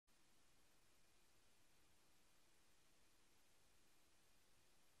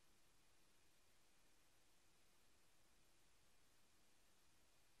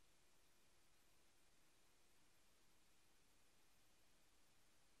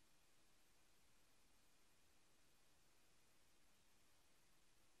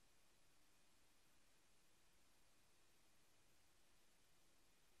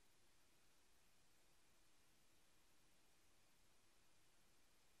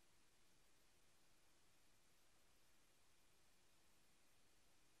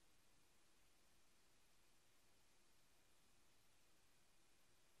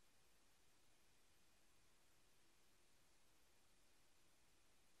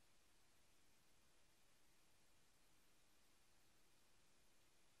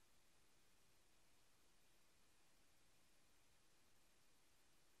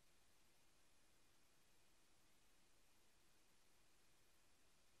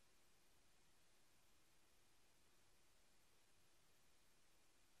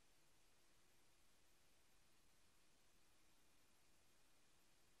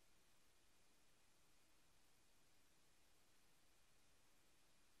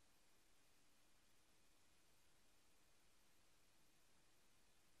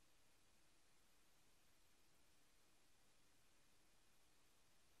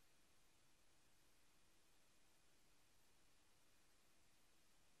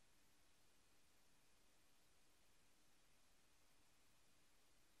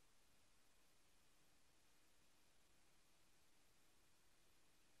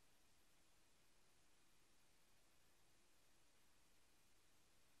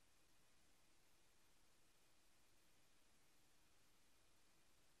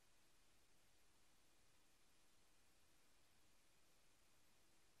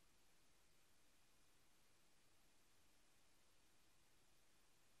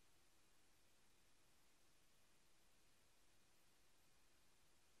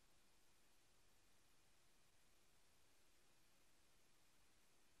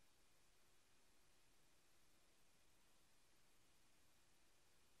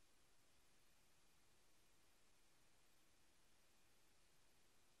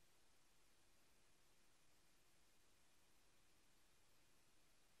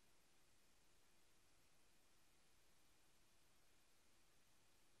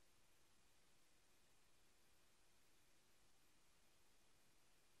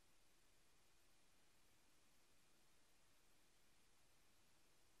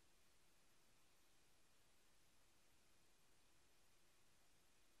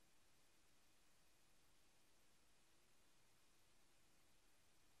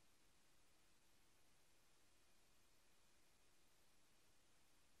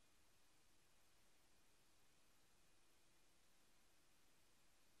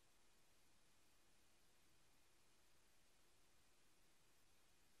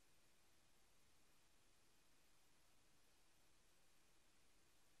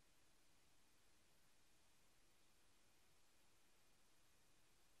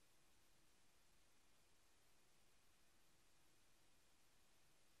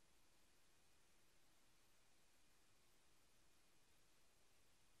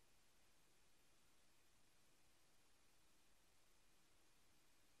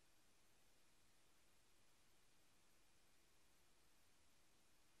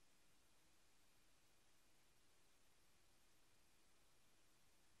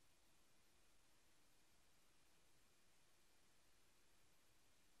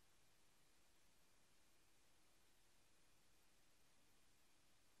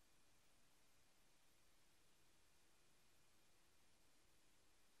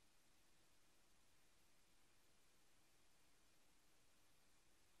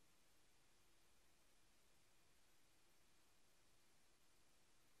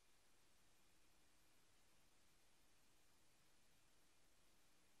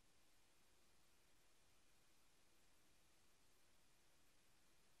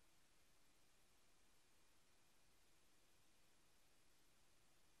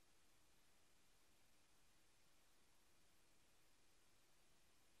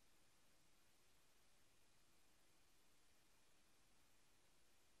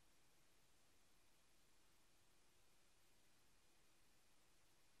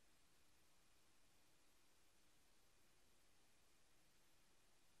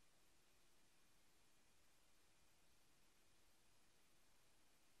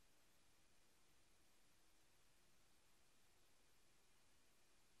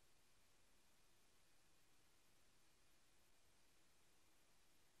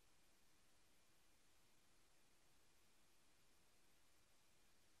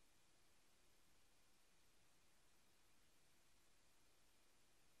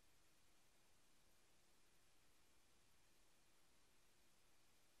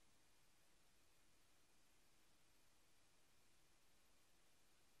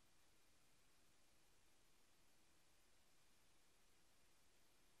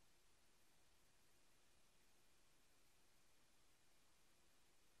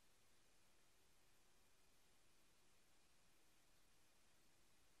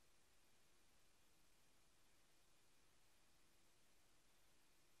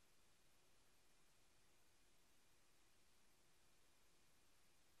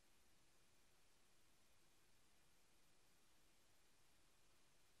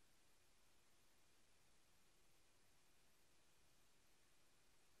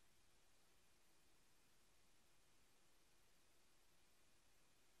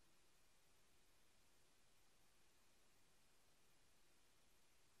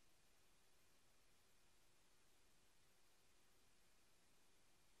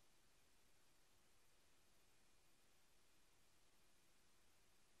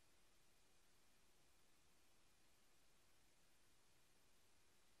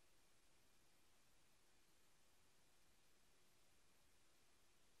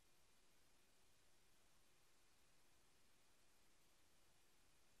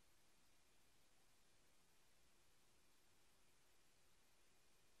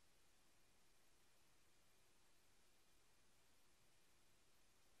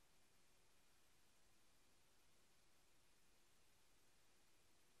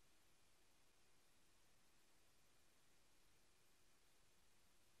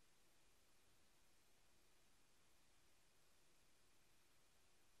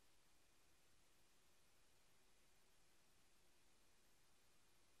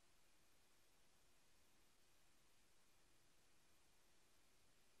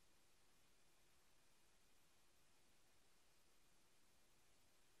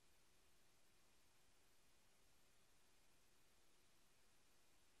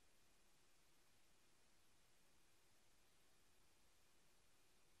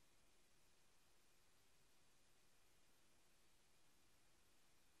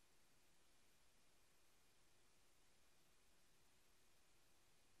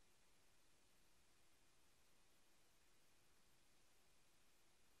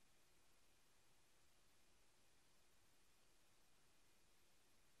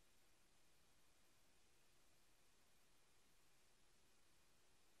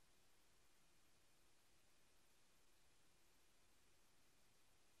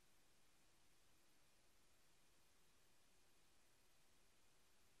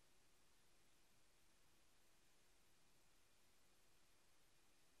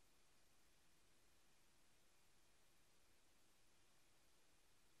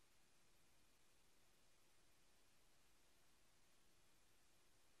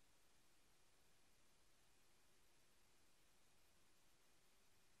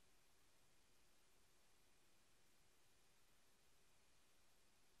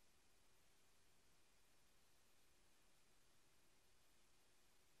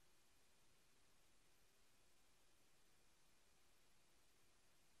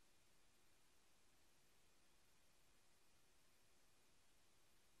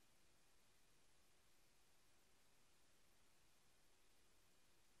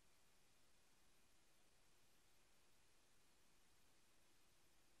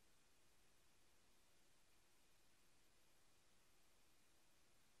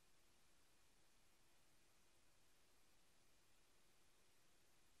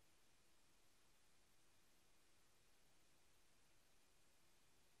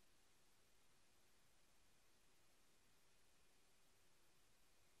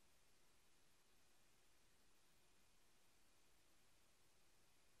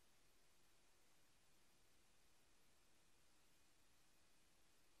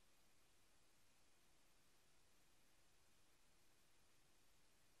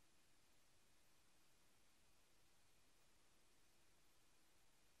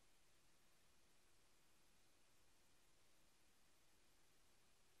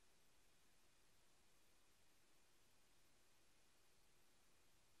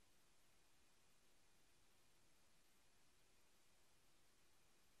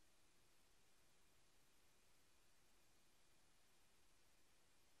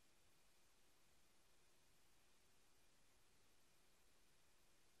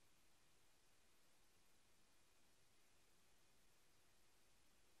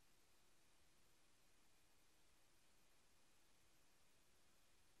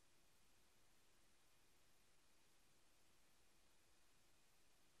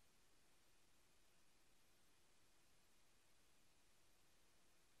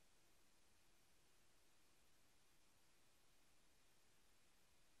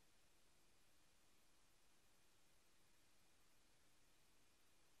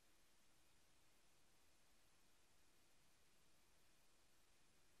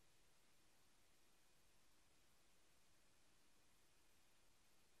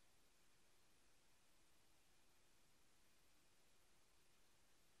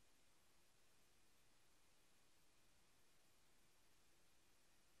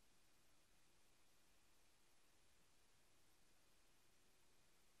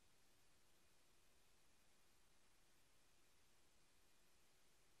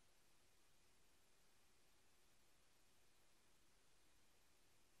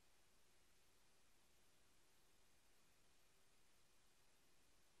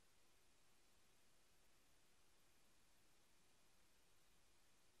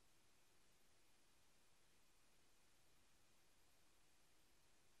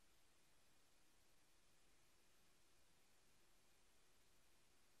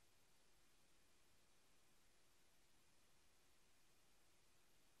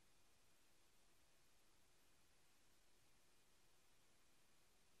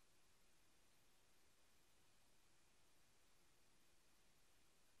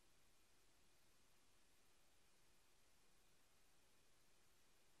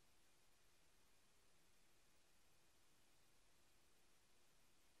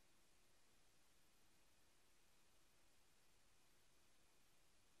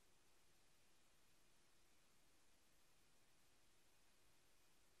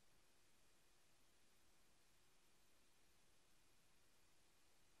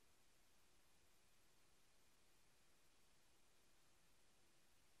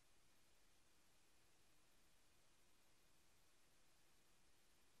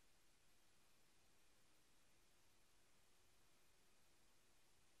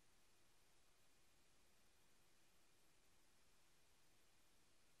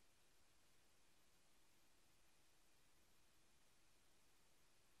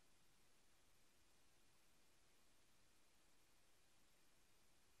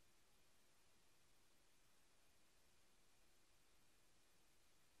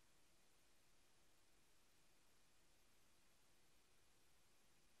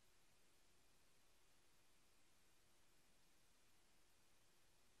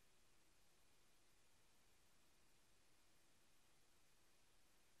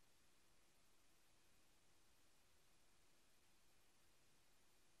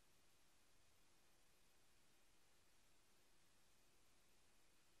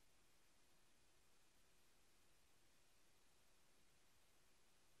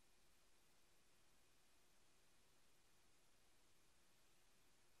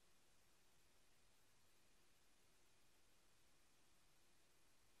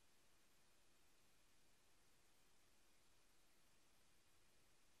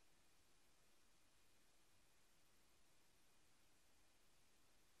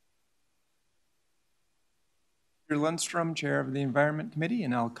Lundstrom, Chair of the Environment Committee,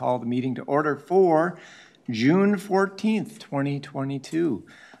 and I'll call the meeting to order for June 14th, 2022.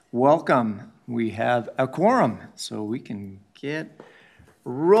 Welcome. We have a quorum, so we can get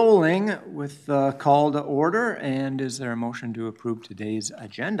rolling with the call to order. And is there a motion to approve today's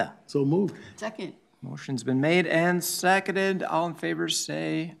agenda? So moved. Second. Motion's been made and seconded. All in favor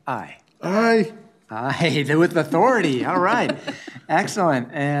say aye. Aye. Aye, with authority. All right.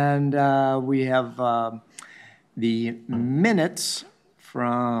 Excellent. And we have the minutes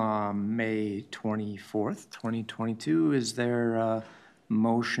from May 24th, 2022. Is there a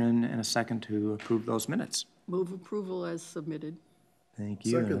motion and a second to approve those minutes? Move approval as submitted. Thank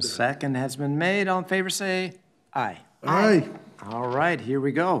you. And a second has been made. All in favor say aye. Aye. All right, here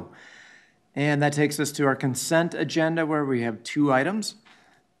we go. And that takes us to our consent agenda where we have two items,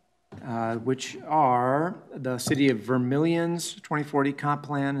 which are the City of Vermillion's 2040 comp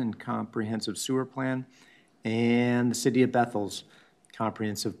plan and comprehensive sewer plan, and the City of Bethel's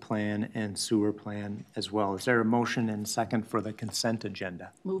comprehensive plan and sewer plan as well. Is there a motion and second for the consent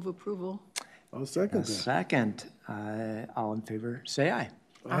agenda? Move approval. I'll second that. Second. All in favor, say aye.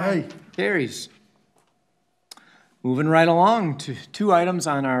 Aye. Carries. Moving right along to two items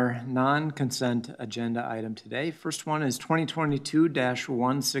on our non-consent agenda item today. First one is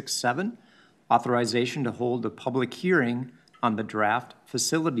 2022-167, authorization to hold a public hearing on the draft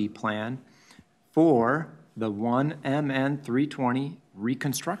facility plan for the 1MN 320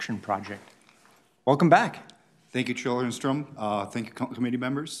 Reconstruction project. Welcome back. Thank you, Chair Lundstrom. Thank you, committee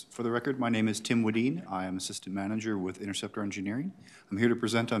members. For the record, my name is Tim Wedin. I am Assistant Manager with Interceptor Engineering. I'm here to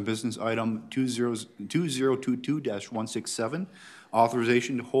present on business item 2022-167,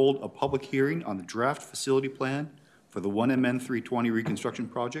 authorization to hold a public hearing on the draft facility plan for the 1MN 320 Reconstruction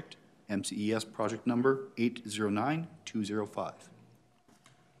project, MCES project number 809205.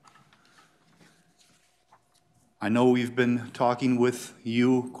 I know we've been talking with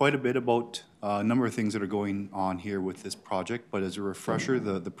you quite a bit about a number of things that are going on here with this project, but as a refresher,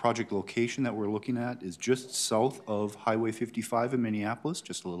 the project location that we're looking at is just south of Highway 55 in Minneapolis,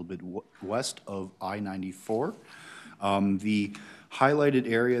 just a little bit west of I-94. The highlighted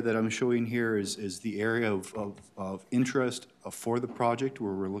area that I'm showing here is the area of interest for the project,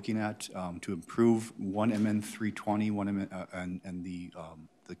 where we're looking at to improve 1MN 320 and the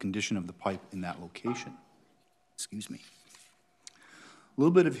condition of the pipe in that location. Excuse me. A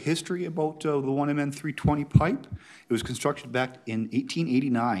little bit of history about the 1MN 320 pipe. It was constructed back in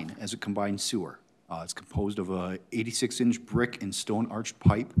 1889 as a combined sewer. It's composed of a 86-inch brick and stone arched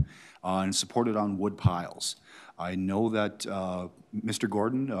pipe and supported on wood piles. I know that Mr.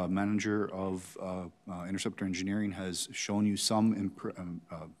 Gordon, manager of Interceptor Engineering, has shown you some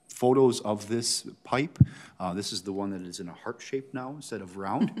photos of this pipe. This is the one that is in a heart shape now instead of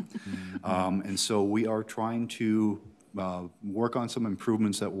round. And so we are trying to work on some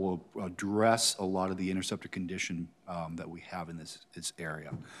improvements that will address a lot of the interceptor condition that we have in this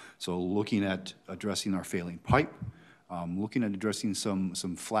area. So looking at addressing our failing pipe, looking at addressing some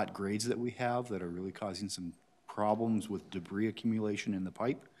flat grades that we have that are really causing some problems with debris accumulation in the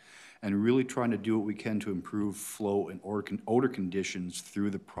pipe, and really trying to do what we can to improve flow and odor conditions through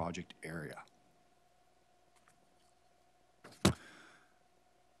the project area.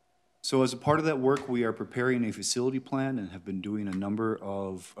 So as a part of that work, we are preparing a facility plan and have been doing a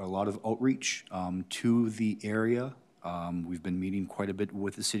lot of outreach to the area. We've been meeting quite a bit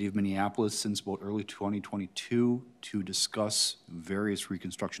with the City of Minneapolis since about early 2022 to discuss various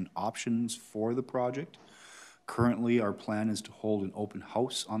reconstruction options for the project. Currently, our plan is to hold an open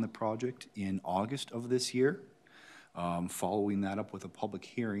house on the project in August of this year. Following that up with a public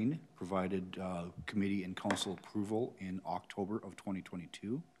hearing, provided committee and council approval in October of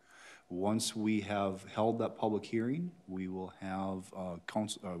 2022. Once we have held that public hearing, we will have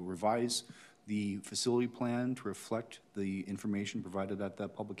revise the facility plan to reflect the information provided at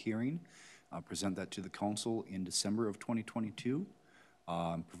that public hearing, present that to the council in December of 2022.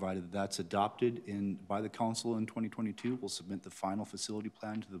 Provided that that's adopted by the council in 2022, we'll submit the final facility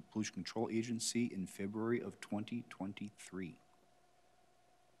plan to the Pollution Control Agency in February of 2023.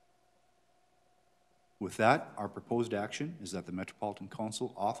 With that, our proposed action is that the Metropolitan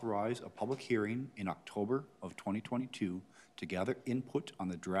Council authorize a public hearing in October of 2022 to gather input on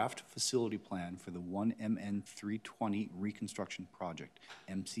the draft facility plan for the 1MN 320 Reconstruction Project,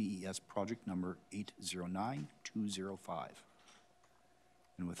 MCES project number 809205.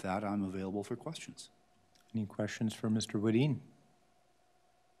 And with that, I'm available for questions. Any questions for Mr. Wedin?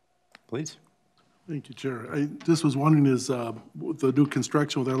 Please. Thank you, Chair. I just was wondering, is the new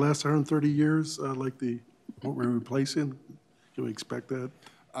construction, will that last 130 years, like what we're replacing? Can we expect that?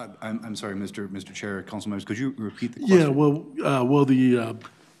 I'm sorry, Mr. Chair, council members, could you repeat the question? Yeah, well, the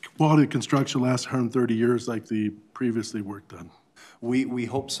quality of construction lasts 130 years like the previously work done. We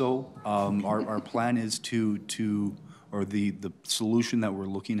hope so. Our plan is or the solution that we're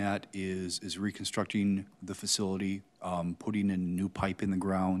looking at is reconstructing the facility, putting in new pipe in the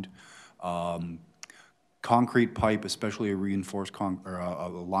ground, concrete pipe, especially a reinforced or a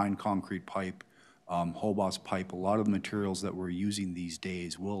lined concrete pipe, Hobos pipe. A lot of the materials that we're using these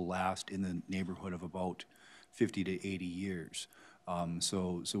days will last in the neighborhood of about 50 to 80 years.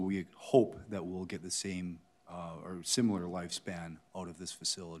 So we hope that we'll get the same or similar lifespan out of this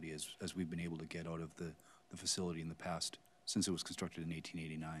facility as we've been able to get out of the facility in the past since it was constructed in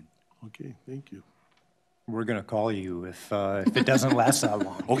 1889. Okay, thank you. We're going to call you if it doesn't last that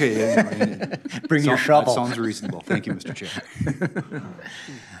long. Okay. Bring your shovel. That sounds reasonable. Thank you, Mr. Chair.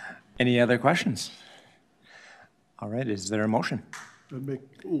 Any other questions? All right, is there a motion?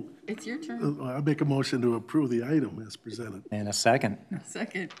 It's your turn. I make a motion to approve the item as presented. And a second.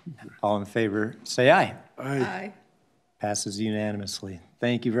 Second. All in favor, say aye. Aye. Passes unanimously.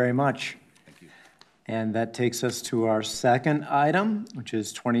 Thank you very much. Thank you. And that takes us to our second item, which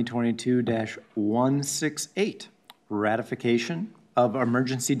is 2022-168, ratification of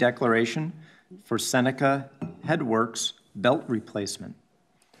emergency declaration for Seneca Headworks belt replacement.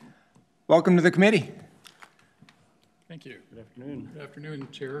 Welcome to the committee. Thank you. Good afternoon. Good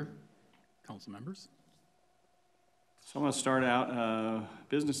afternoon, Chair, council members. So I'm going to start out,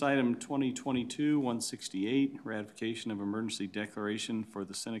 business item 2022-168, ratification of emergency declaration for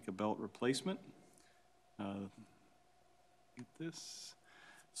the Seneca belt replacement. Get this.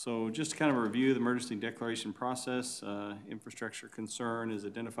 So just to kind of review the emergency declaration process, infrastructure concern is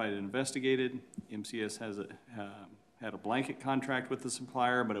identified and investigated. MCES has had a blanket contract with the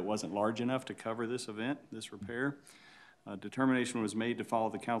supplier, but it wasn't large enough to cover this event, this repair. Determination was made to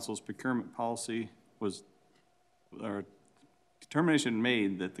follow the council's procurement policy determination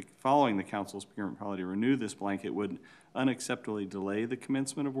made that following the council's procurement policy to renew this blanket would unacceptably delay the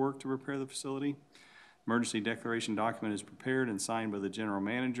commencement of work to repair the facility. Emergency declaration document is prepared and signed by the general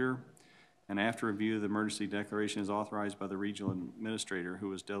manager, and after review, the emergency declaration is authorized by the regional administrator, who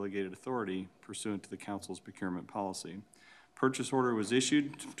was delegated authority pursuant to the council's procurement policy. Purchase order was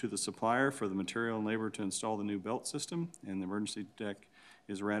issued to the supplier for the material and labor to install the new belt system, and the emergency deck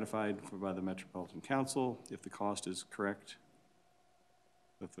is ratified by the Metropolitan Council if the cost is correct.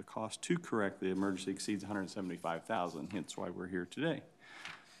 If the cost to correct the emergency exceeds $175,000, hence why we're here today.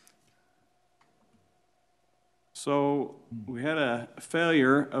 So we had a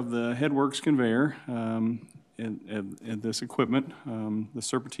failure of the Headworks conveyor in this equipment. The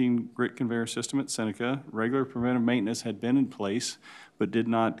serpentine grit conveyor system at Seneca, regular preventive maintenance had been in place, but did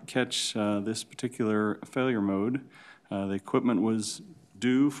not catch this particular failure mode. The equipment was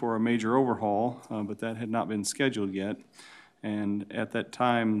due for a major overhaul, but that had not been scheduled yet. And at that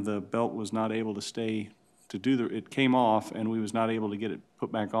time, the belt was not able to stay it came off, and we was not able to get it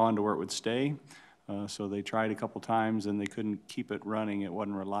put back on to where it would stay. So they tried a couple times and they couldn't keep it running. It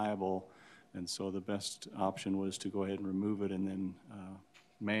wasn't reliable. And so the best option was to go ahead and remove it and then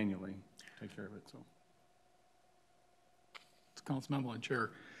manually take care of it. So, It's Councilmember and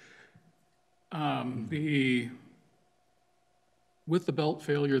Chair. With the belt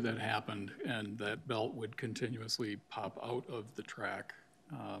failure that happened, and that belt would continuously pop out of the track,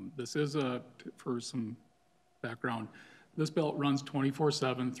 this is for some background, this belt runs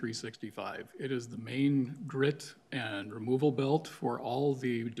 24/7, 365. It is the main grit and removal belt for all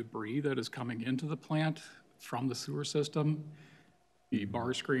the debris that is coming into the plant from the sewer system. The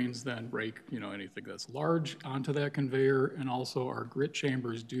bar screens then break, anything that's large onto that conveyor, and also our grit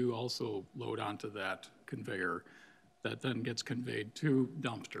chambers do also load onto that conveyor that then gets conveyed to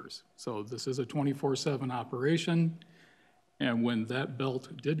dumpsters. So this is a 24/7 operation, and when that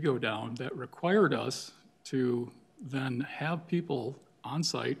belt did go down, that required us to then have people on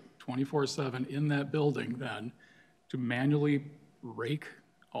site 24/7 in that building then to manually rake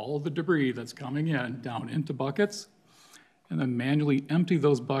all the debris that's coming in down into buckets and then manually empty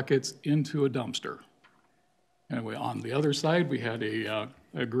those buckets into a dumpster. And on the other side, we had a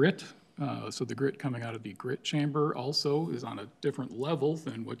grit. So the grit coming out of the grit chamber also is on a different level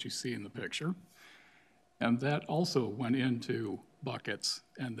than what you see in the picture. And that also went into buckets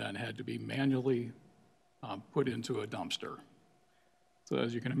and then had to be manually put into a dumpster. So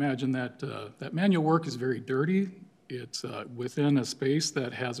as you can imagine, that manual work is very dirty. It's within a space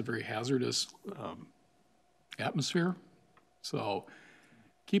that has a very hazardous atmosphere. So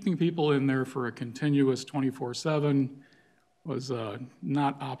keeping people in there for a continuous 24/7 was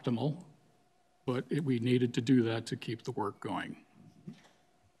not optimal, but we needed to do that to keep the work going.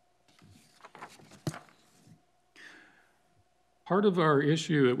 Part of our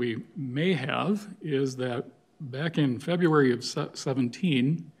issue that we may have is that back in February of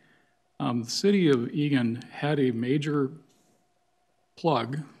 17, the city of Eagan had a major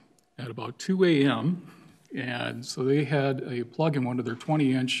plug at about 2 a.m. And so they had a plug in one of their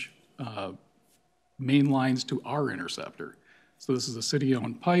 20-inch main lines to our interceptor. So this is a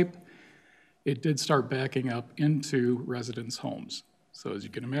city-owned pipe. It did start backing up into residents' homes. So as you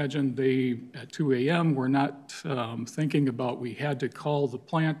can imagine, they, at 2 a.m., were not thinking about we had to call the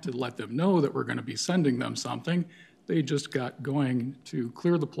plant to let them know that we're going to be sending them something. They just got going to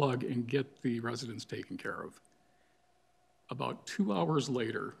clear the plug and get the residents taken care of. About 2 hours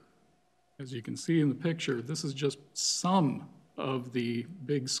later, as you can see in the picture, this is just some of the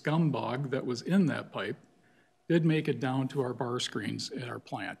big scum bog that was in that pipe, did make it down to our bar screens at our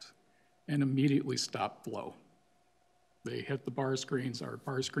plant and immediately stopped flow. They hit the bar screens, our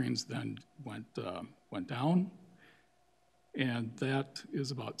bar screens then went down, and that is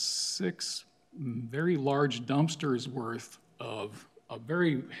about 6 very large dumpsters worth of a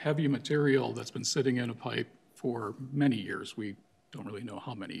very heavy material that's been sitting in a pipe for many years. We don't really know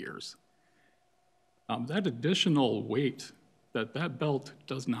how many years. That additional weight that belt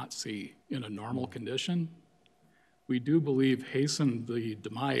does not see in a normal condition, we do believe hastened the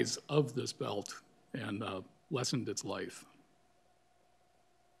demise of this belt and lessened its life.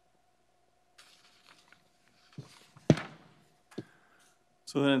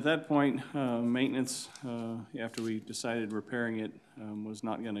 So then at that point, maintenance, after we decided repairing it was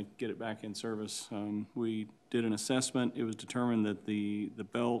not going to get it back in service, we did an assessment. It was determined that the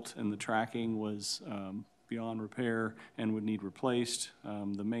belt and the tracking was beyond repair and would need replaced.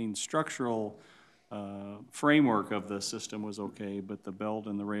 The main structural framework of the system was okay, but the belt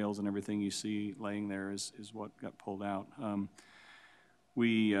and the rails and everything you see laying there is what got pulled out.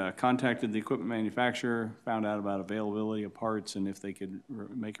 We contacted the equipment manufacturer, found out about availability of parts and if they could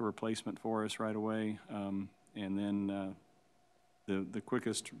make a replacement for us right away. And then the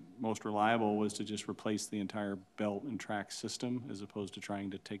quickest, most reliable was to just replace the entire belt and track system as opposed to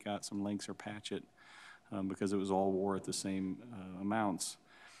trying to take out some links or patch it because it was all wore at the same amounts.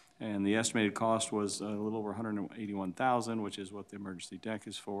 And the estimated cost was a little over $181,000, which is what the emergency deck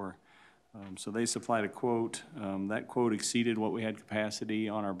is for. So they supplied a quote. That quote exceeded what we had capacity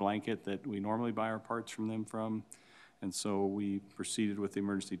on our blanket that we normally buy our parts from them from. And so we proceeded with the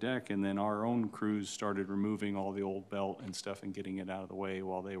emergency deck, and then our own crews started removing all the old belt and stuff and getting it out of the way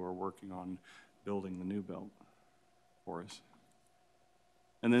while they were working on building the new belt for us.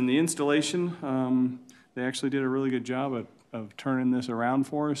 And then the installation, they actually did a really good job of turning this around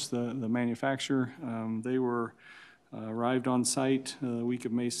for us. The manufacturer, they were arrived on site the week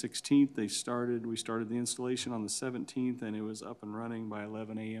of May 16th. We started the installation on the 17th, and it was up and running by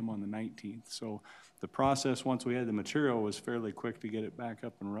 11 a.m. on the 19th. So the process, once we had the material, was fairly quick to get it back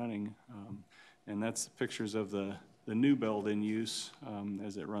up and running. And that's pictures of the new belt in use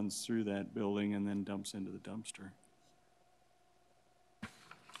as it runs through that building and then dumps into the dumpster.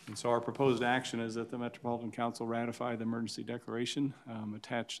 And so our proposed action is that the Metropolitan Council ratify the emergency declaration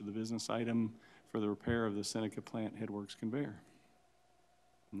attached to the business item for the repair of the Seneca plant Headworks conveyor.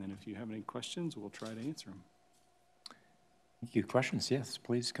 And then if you have any questions, we'll try to answer them. Thank you. Questions? Yes,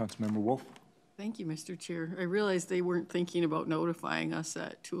 please, Councilmember Wolf. Thank you, Mr. Chair. I realized they weren't thinking about notifying us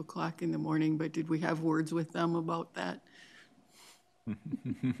at 2 o'clock in the morning, but did we have words with them about that?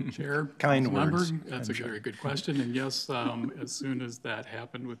 Chair, Kind member, words, that's a very good question. And yes, as soon as that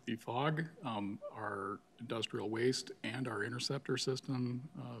happened with the fog, our industrial waste and our interceptor system,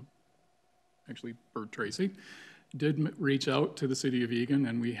 actually Bert Tracy, did reach out to the city of Eagan,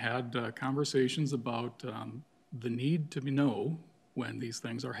 and we had conversations about the need to know when these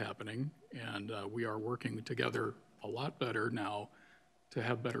things are happening, and we are working together a lot better now to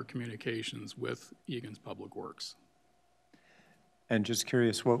have better communications with Eagan's Public Works. And just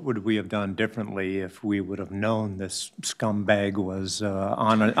curious, what would we have done differently if we would have known this scumbag was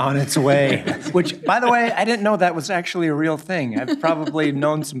on its way? Which, by the way, I didn't know that was actually a real thing. I've probably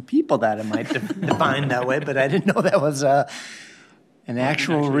known some people that it might define that way, but I didn't know that was an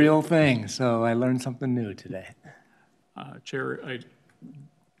actual real thing. So I learned something new today. Chair,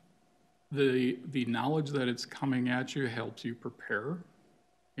 the knowledge that it's coming at you helps you prepare,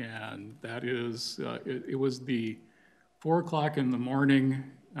 and that is, it was the 4 o'clock in the morning,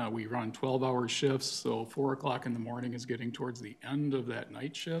 we run 12-hour shifts, so 4 o'clock in the morning is getting towards the end of that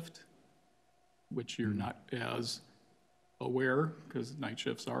night shift, which you're not as aware because night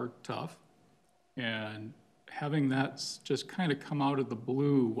shifts are tough. And having that just kind of come out of the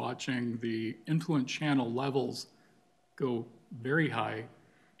blue, watching the influence channel levels go very high,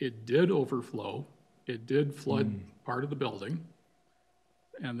 it did overflow, It did flood part of the building,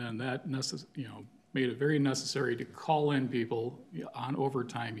 and then that made it very necessary to call in people on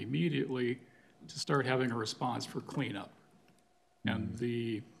overtime immediately to start having a response for cleanup. And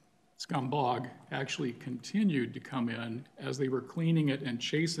the scum bog actually continued to come in as they were cleaning it and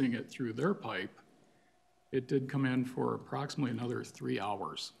chasing it through their pipe. It did come in for approximately another 3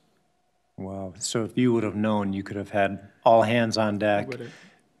 hours. Wow, so if you would have known, you could have had all hands on deck, Would it-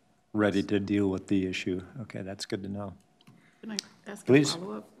 ready to deal with the issue. Okay, that's good to know. Can I ask a Please.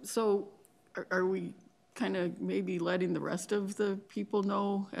 follow-up? So are we kind of maybe letting the rest of the people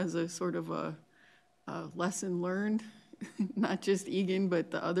know as a sort of a lesson learned? Not just Egan,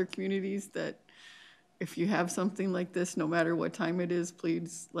 but the other communities, that if you have something like this, no matter what time it is,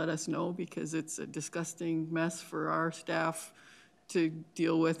 please let us know, because it's a disgusting mess for our staff to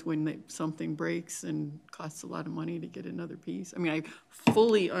deal with when something breaks and costs a lot of money to get another piece. I mean, I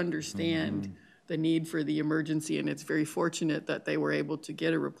fully understand the need for the emergency, and it's very fortunate that they were able to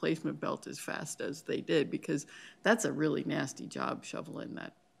get a replacement belt as fast as they did, because that's a really nasty job shoveling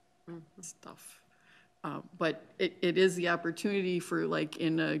that stuff. But it is the opportunity for, like,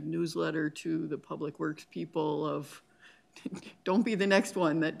 in a newsletter to the Public Works people of, don't be the next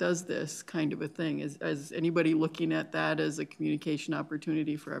one that does this kind of a thing. Is anybody looking at that as a communication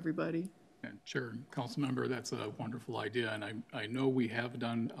opportunity for everybody? And Chair, council member, that's a wonderful idea, and I know we have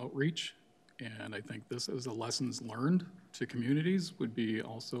done outreach, and I think this as a lessons learned to communities would be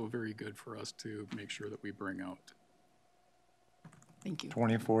also very good for us to make sure that we bring out. Thank you.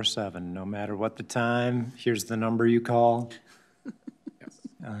 24/7, no matter what the time, here's the number you call.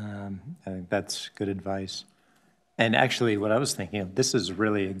 I think that's good advice. And actually, what I was thinking of, this is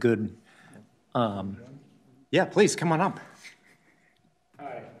really a good, yeah, please, come on up.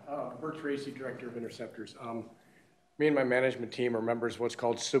 Hi, Bert Tracy, Director of Interceptors. Me and my management team are members of what's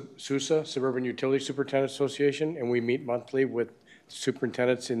called SUSA, Suburban Utility Superintendent Association, and we meet monthly with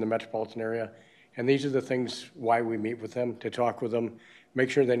superintendents in the metropolitan area. And these are the things why we meet with them, to talk with them, make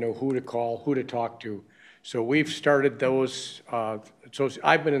sure they know who to call, who to talk to. So we've started those,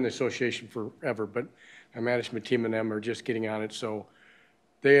 I've been in the association forever, but my management team and them are just getting on it. So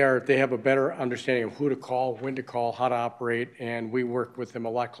they have a better understanding of who to call, when to call, how to operate, and we work with them a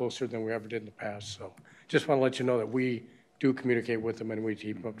lot closer than we ever did in the past. So just want to let you know that we do communicate with them and we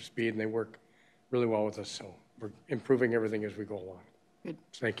keep them up to speed, and they work really well with us. So we're improving everything as we go along. Good.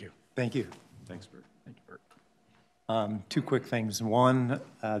 Thank you. Thank you. Thanks, Bert. Thank you, Bert. Two quick things. One,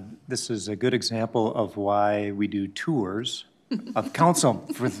 this is a good example of why we do tours of council,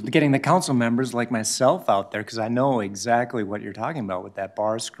 for getting the council members like myself out there, because I know exactly what you're talking about with that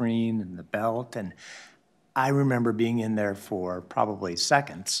bar screen and the belt. And I remember being in there for probably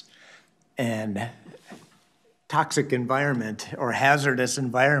seconds, and toxic environment or hazardous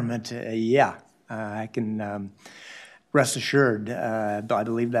environment, I can rest assured, I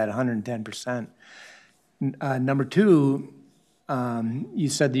believe that 110%. Number two, you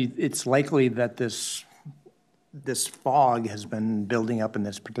said it's likely that this fog has been building up in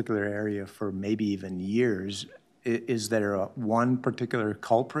this particular area for maybe even years. Is there one particular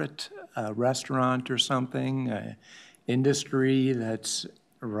culprit, a restaurant or something, industry that's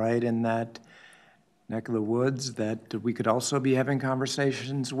right in that neck of the woods that we could also be having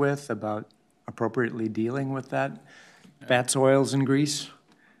conversations with about appropriately dealing with that? Fats, oils, and grease?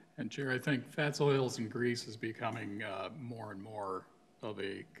 And Chair, I think fats, oils, and grease is becoming more and more of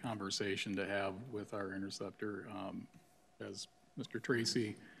a conversation to have with our interceptor. As Mr.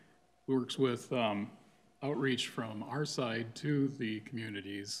 Tracy works with outreach from our side to the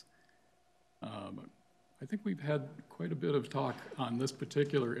communities, I think we've had quite a bit of talk on this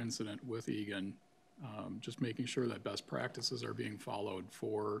particular incident with Egan, just making sure that best practices are being followed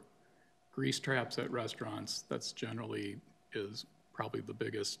for grease traps at restaurants. That's generally is probably the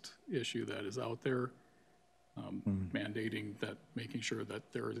biggest issue that is out there, mandating that, making sure that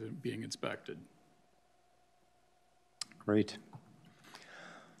they're being inspected. Great.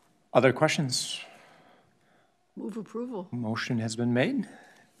 Other questions? Move approval. Motion has been made.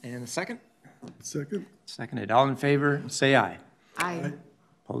 And a second? Second? Seconded. All in favor, say aye. Aye.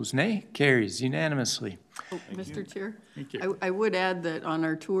 Opposed, nay. Carries unanimously. Oh, Mr. Chair? Thank you. I would add that on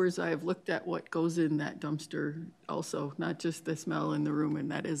our tours, I have looked at what goes in that dumpster also, not just the smell in the room, and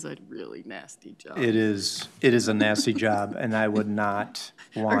that is a really nasty job. It is a nasty job, and I would not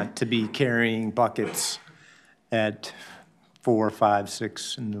want to be carrying buckets at 4, 5,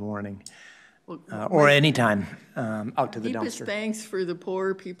 6 in the morning, or anytime out to the Deepest dumpster. thanks for the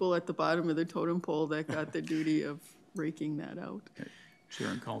poor people at the bottom of the totem pole that got the duty of raking that out. Chair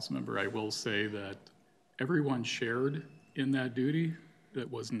and council member, I will say that everyone shared in that duty. it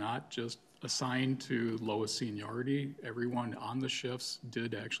was not just assigned to lowest seniority. Everyone on the shifts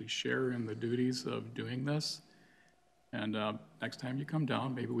did actually share in the duties of doing this. And next time you come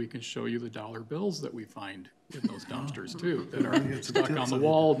down, maybe we can show you the dollar bills that we find in those dumpsters too, that are stuck on the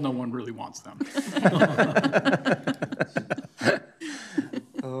wall. No one really wants them.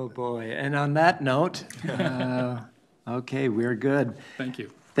 Oh, boy. And on that note, okay, we're good. Thank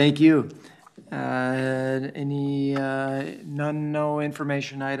you. Thank you. Any, no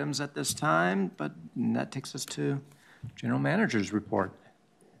information items at this time, but that takes us to General Manager's report.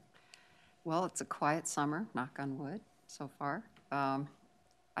 Well, it's a quiet summer, knock on wood, so far.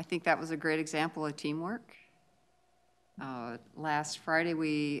 I think that was a great example of teamwork. Last Friday,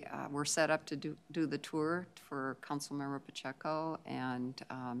 we were set up to do the tour for Councilmember Pacheco and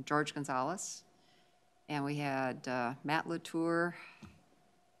George Gonzalez. And we had Matt Latour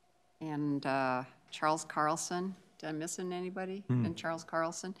and Charles Carlson. Did I miss anybody? And Charles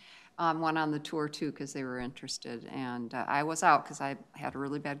Carlson went on the tour too because they were interested. And I was out because I had a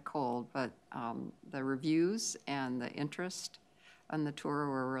really bad cold, but the reviews and the interest on the tour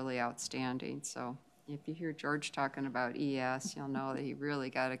were really outstanding. So if you hear George talking about ES, you'll know that he really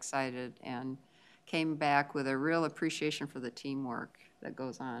got excited and came back with a real appreciation for the teamwork that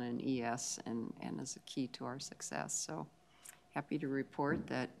goes on in ES and is a key to our success. So happy to report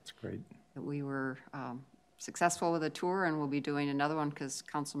that, That's great. that we were successful with the tour, and we'll be doing another one because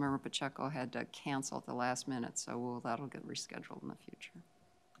Councilmember Pacheco had to cancel at the last minute, so that'll get rescheduled in the future.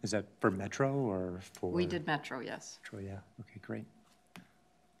 Is that for Metro or for? We did Metro, yes. Metro, yeah. Okay, great.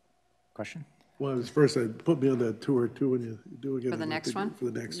 Question? Well, it was first, put me on that tour too, when you do again. For the next one? For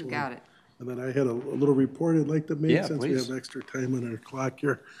the next one. You got it. And then I had a little report I'd like to make Yeah, since we please. have extra time on our clock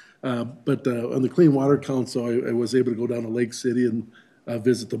here. But on the Clean Water Council, I was able to go down to Lake City and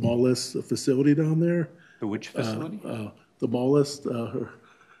visit the Mollis facility down there. The which facility? The Mollis,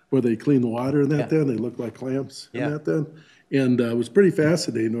 where they clean the water and that then, they look like clamps Yeah. and that then. And it was pretty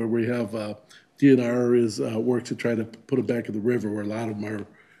fascinating where we have DNR is works to try to put them back in the river where a lot of them are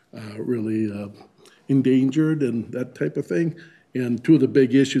really endangered and that type of thing. And two of the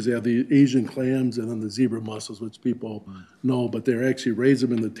big issues, they have the Asian clams and then the zebra mussels, which people know, but they actually raise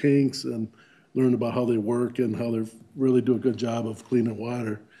them in the tanks and learn about how they work and how they really do a good job of cleaning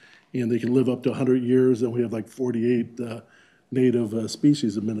water. And they can live up to 100 years, and we have like 48 native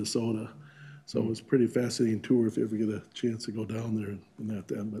species in Minnesota. So it was a pretty fascinating tour if you ever get a chance to go down there and that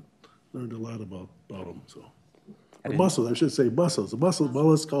then, but learned a lot about them, so. The mussels, I should say mussels. The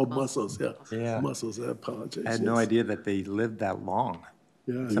mollusk called mussels, yeah. Yeah. Mussels, I apologize. I had no yes. idea that they lived that long.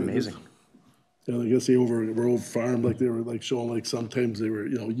 Yeah, It's yeah, amazing. Yeah, I guess they were over farmed, like they were like showing like sometimes they were,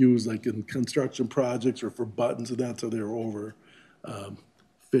 used like in construction projects or for buttons and that, so they were over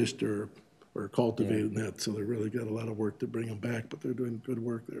fished or cultivated and that, so they really got a lot of work to bring them back, but they're doing good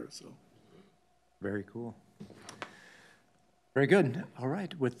work there, so. Very cool. Very good. All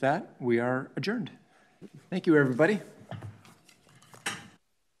right, with that, we are adjourned. Thank you, everybody.